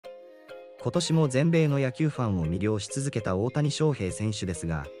今年も全米の野球ファンを魅了し続けた大谷翔平選手です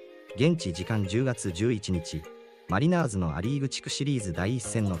が、現地時間10月11日、マリナーズのア・リーグ地区シリーズ第1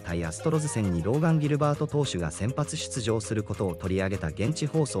戦の対アストロズ戦にローガン・ギルバート投手が先発出場することを取り上げた現地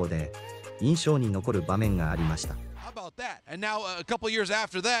放送で、印象に残る場面がありました。How about that? And now, a couple years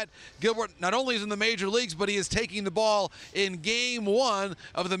after that, Gilbert not only is in the major leagues, but he is taking the ball in Game 1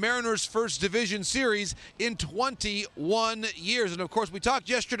 of the Mariners' first division series in 21 years. And of course, we talked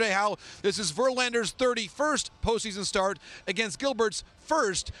yesterday how this is Verlander's 31st postseason start against Gilbert's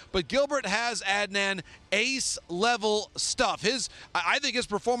first, but Gilbert has, Adnan, ace-level stuff. I think his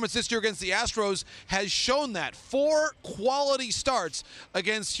performance this year against the Astros has shown that. 4 quality starts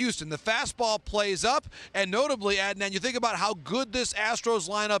against Houston. The fastball plays up, and notably, Adnan, you think about how good this Astros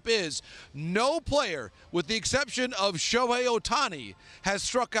lineup is. No player, with the exception of Shohei Ohtani, has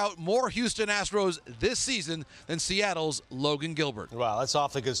struck out more Houston Astros this season than Seattle's Logan Gilbert. Wow, that's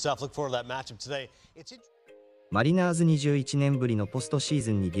awfully good stuff. Look forward to that matchup today. マリナーズ21年ぶりのポストシー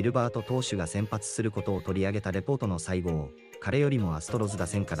ズンにギルバート投手が先発することを取り上げたレポートの最後を、彼よりもアストロズ打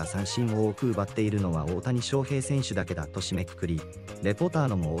線から三振を多く奪っているのは大谷翔平選手だけだと締めくくり、レポーター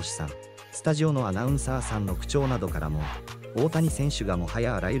のモローシさん、スタジオのアナウンサーさんの口調などからも、大谷選手がもは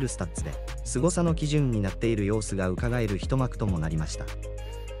やあらゆるスタッツで、凄さの基準になっている様子がうかがえる一幕ともなりました。